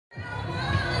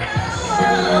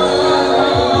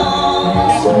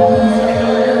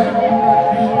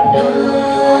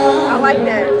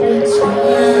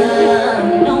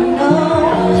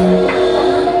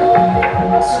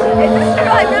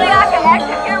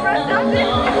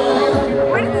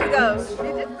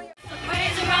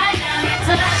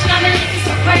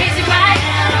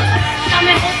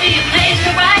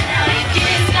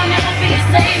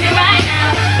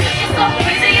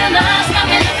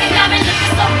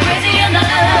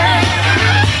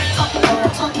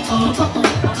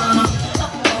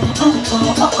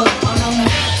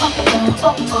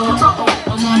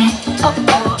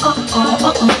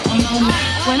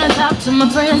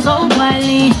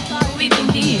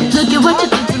Look at what you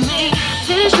did to me.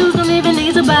 These shoes don't even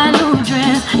need to buy a new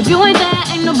dress. If you ain't there,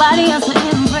 ain't nobody else to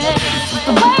impress.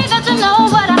 The way that you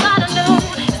know what I gotta do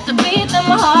is to beat that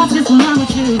my heart gets when I'm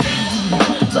with you.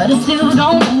 But I still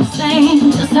don't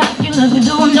understand just how you love me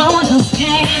doing no one else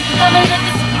can. Got me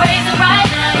looking so crazy right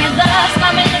now. Your love's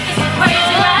got me looking so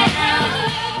crazy right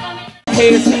now.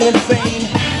 Hey, is he insane?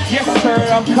 Yes sir,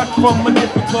 I'm cut from a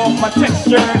difficult. My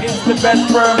texture is the best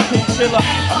firm chinchilla.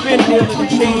 I've been here to the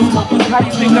chain smokers. How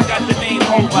you think I got the name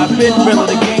over? I've been realer,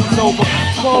 the game's over.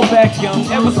 Fall back young,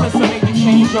 ever since I made the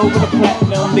change over the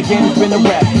platinum, the game's been a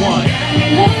rap one.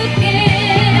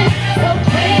 Looking so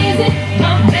crazy,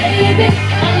 my baby.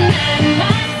 I'm not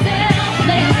myself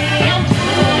lately. I'm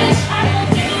foolish, I don't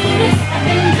do this. I've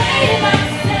been playing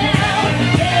myself.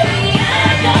 Baby,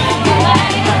 I don't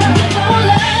like it. Your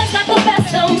love's not the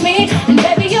best of me. And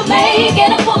baby, you're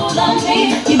making a fool of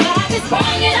me. You got me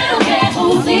sprung and I don't care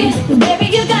who sees. But baby,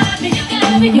 you got me, you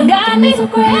got me, you got me so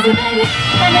crazy, baby.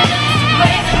 I'm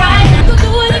crazy right now. Go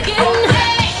do it again.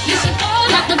 Hey, you should go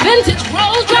like the vintage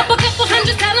rolls. Drop a couple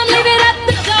hundred, tell them leave it at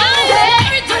the door.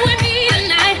 Hey, doing me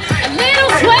tonight. A little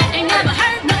sweat ain't never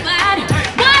hurt nobody.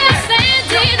 Why I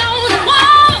stand it on the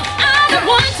wall? I'm the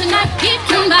one tonight. Get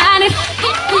somebody,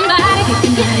 get somebody,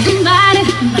 get somebody,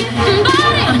 get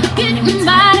somebody, get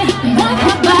somebody. Want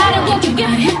my body, won't you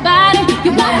give me body?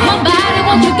 You want my body,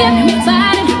 won't you give me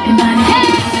body? Hey,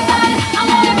 everybody, I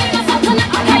wanna be myself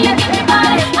tonight. Can you give me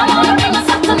body? I wanna be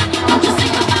myself tonight. Don't you see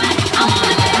my body? I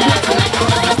wanna be myself tonight.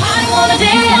 I wanna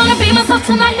dance, wanna be myself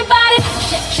tonight. Your body,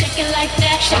 shake it like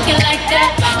that, shake it like that,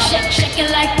 shake it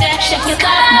like that, shake it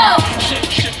slow.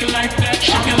 Shake it like that,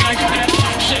 shake it like that,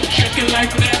 shake it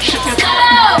like that, shake it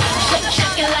slow.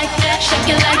 Shake it like that, shake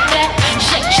it like that,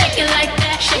 shake it like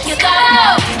that, shake it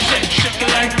slow. Shake it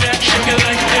like that, shake it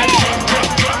like that.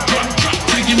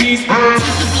 Take your knees. With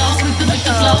the flow, with the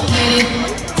flow, with it.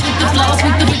 With the flow,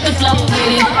 with the flow, with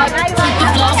it. With the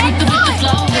flow, with the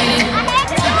flow, with it.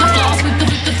 With the flow, with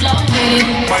the flow, with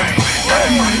it.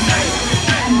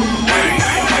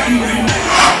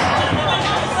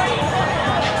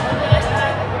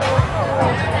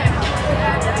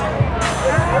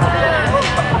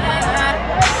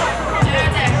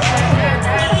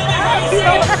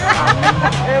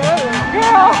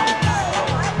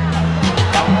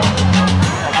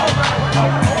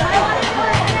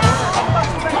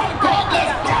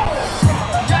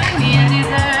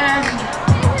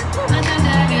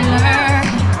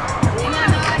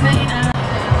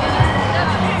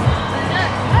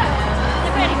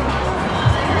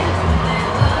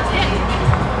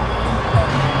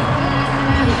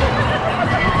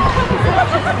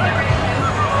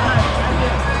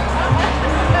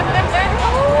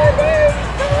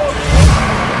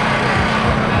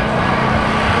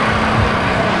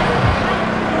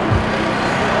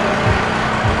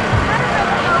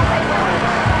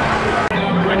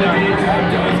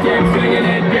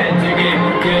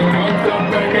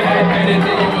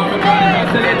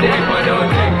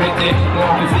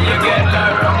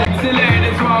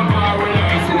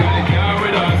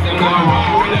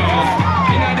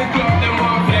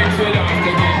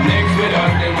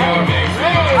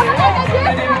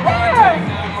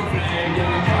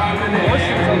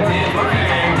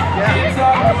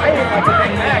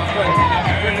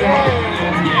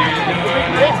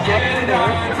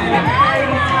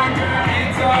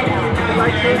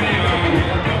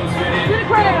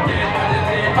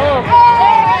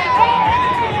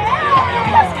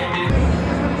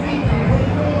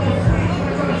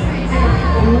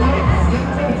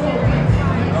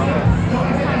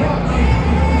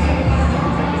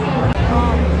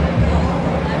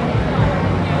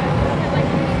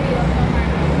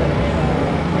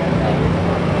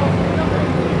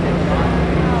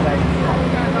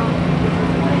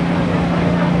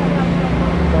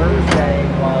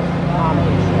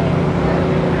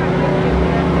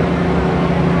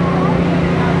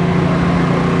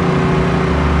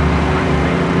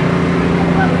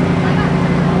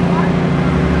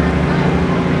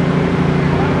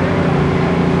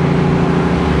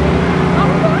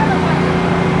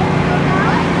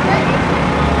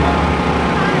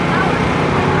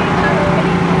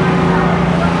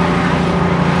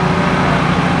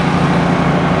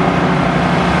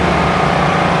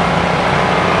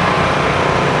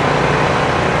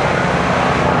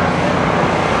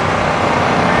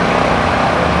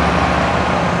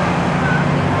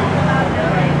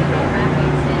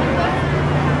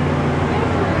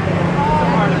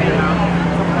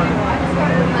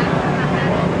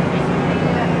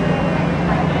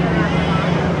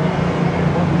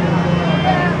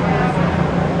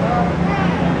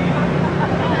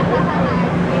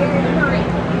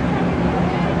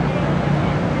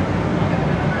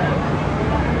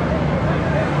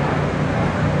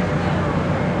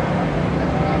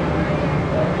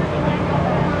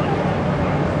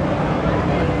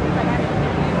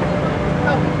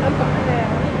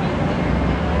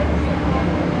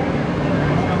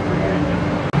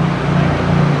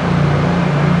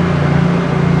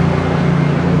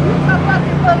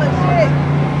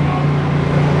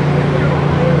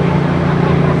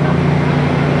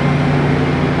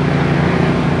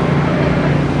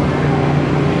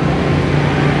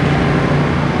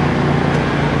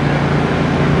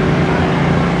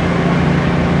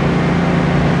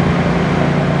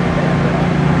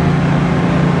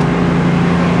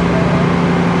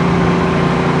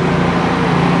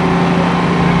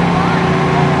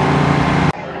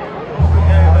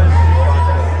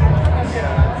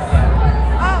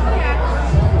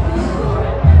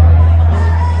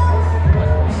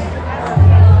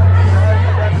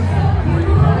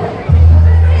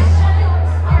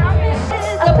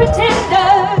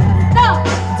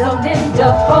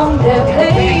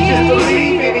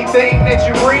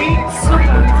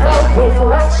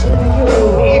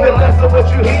 what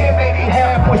you hear, maybe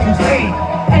half what you see.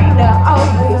 And I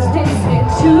always listen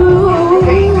to.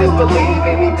 Can't just believe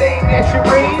anything that you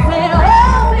read. Said,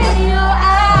 open your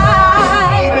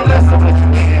eyes. Even less of what you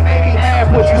hear, maybe half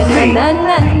what you see. Na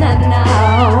na na na.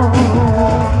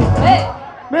 Hey.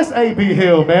 Miss A.B.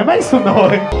 Hill, man, make some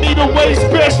noise. Need a waist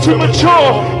best to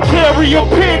mature. Carry a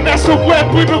pen, that's a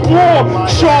weapon of war.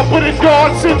 Sharper than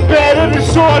darts and better than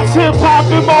swords. Hip hop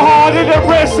in my heart and the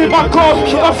rest in my core.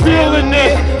 I'm feeling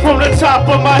it from the top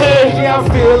of my head. Yeah,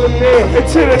 I'm feeling it. And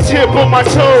to the tip of my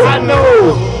toe. I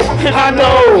know, And I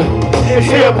know it's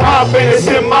hip hop and it's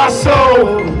in my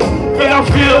soul. And I'm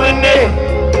feeling it.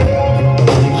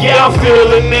 Yeah, I'm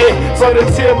feeling it to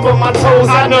the tip of my toes.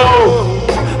 I know.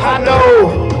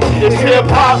 It's hip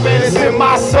hop and it's in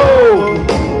my soul.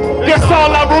 That's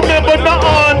all I remember,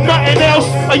 nothing else.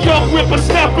 A young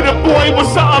whippersnapper, the boy was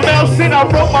something else. And I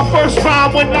wrote my first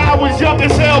rhyme when I was young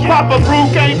as hell. Papa Brew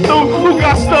came through, who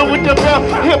got stung with the bell?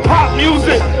 Hip hop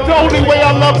music, the only way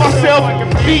I love myself.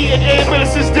 Beating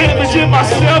ambulances, damaging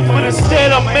myself, but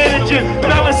instead I'm managing,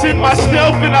 balancing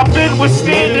myself. And I've been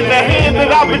withstanding the hand that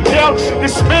I've been dealt,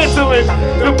 dismantling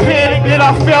the panic that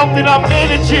I felt, that I'm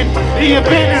managing the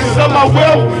advantages of my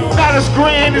wealth. Not as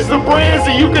grand as the brands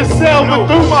that you can sell, but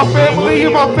through my family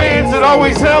and my fans that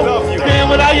always help.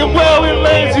 Damn it, I am well in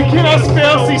lanes you cannot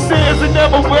spell. See sands that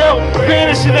never will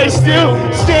vanish and they still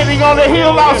standing on the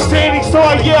hill, outstanding. So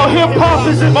I yell, hip hop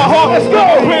is in my heart. Let's go.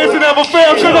 Plans that never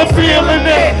fail, cause I'm feeling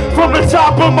it from the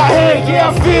top of my head. Yeah,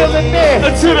 I'm feeling it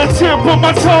to the tip of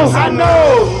my toes. I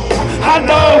know.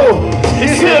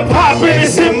 It's hip hop and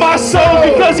it's in my soul.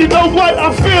 Because you know what?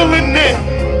 I'm feeling it.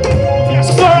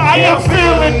 Sir, I am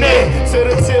feeling it To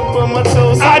the tip of my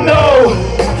toes. I know,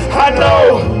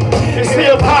 it's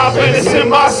hip hop and it's in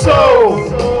my soul.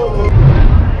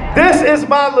 This is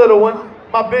my little one,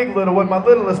 my big little one, my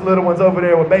littlest little one's over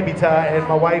there with baby Ty and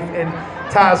my wife and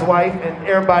Ty's wife and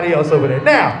everybody else over there.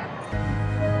 Now,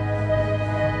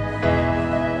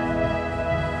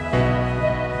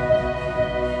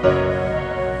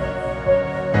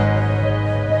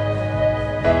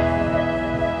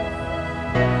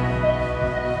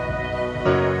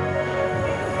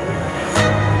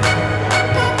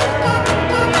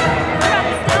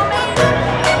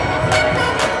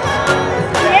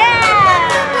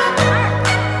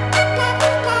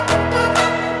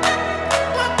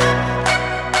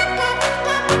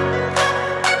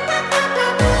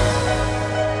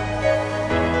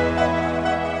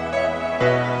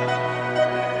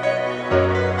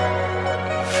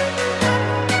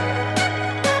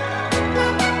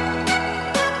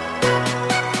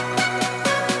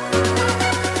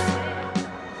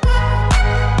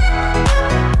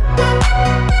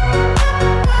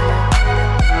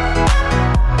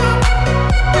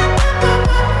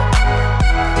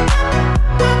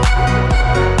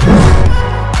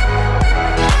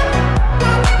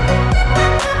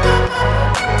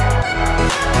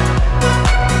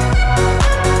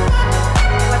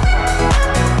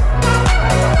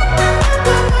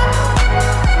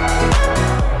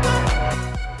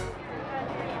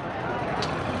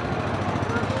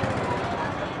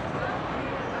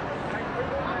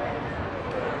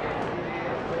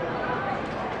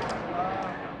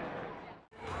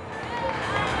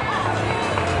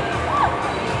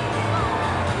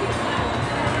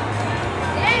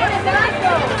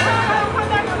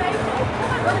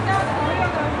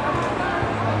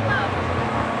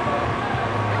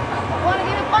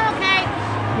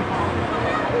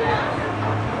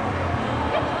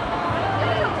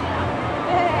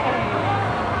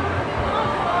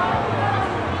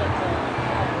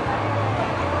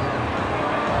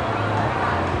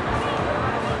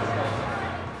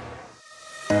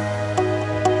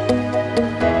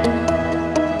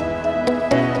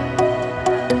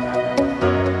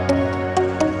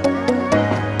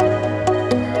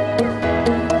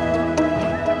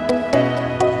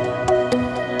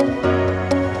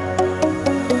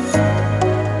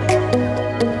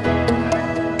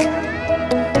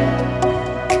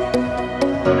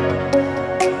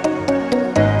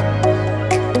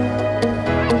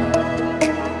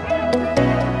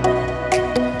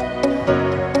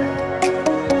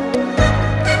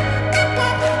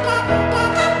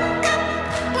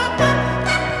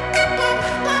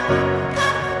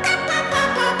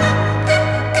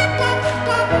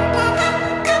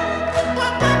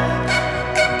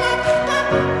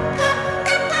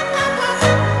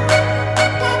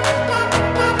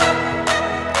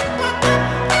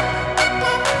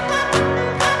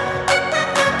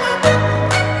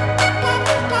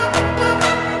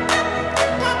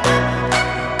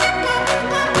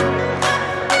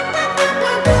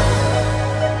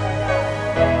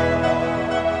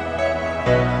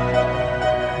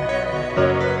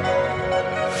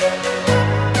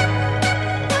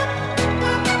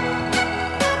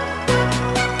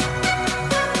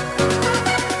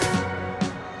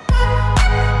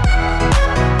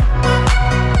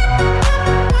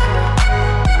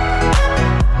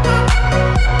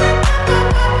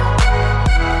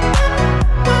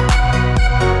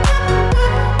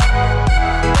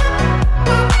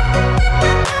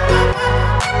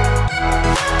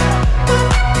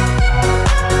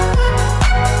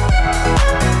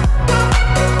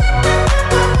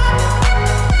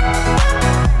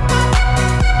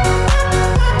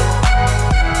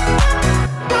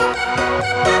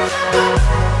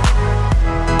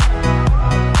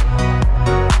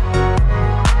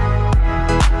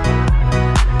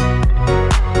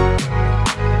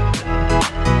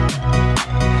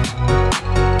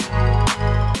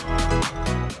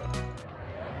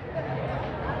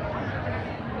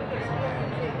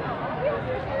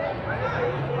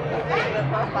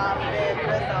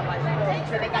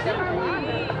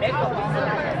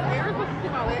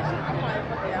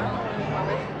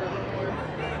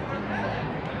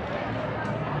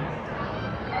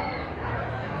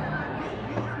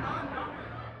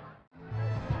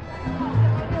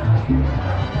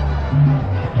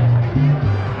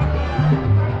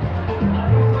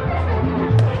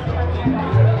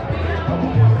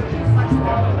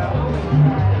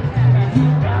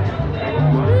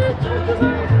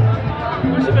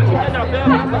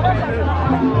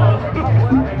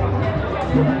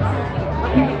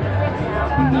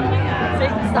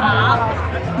 Stop.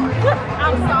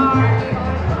 I'm sorry.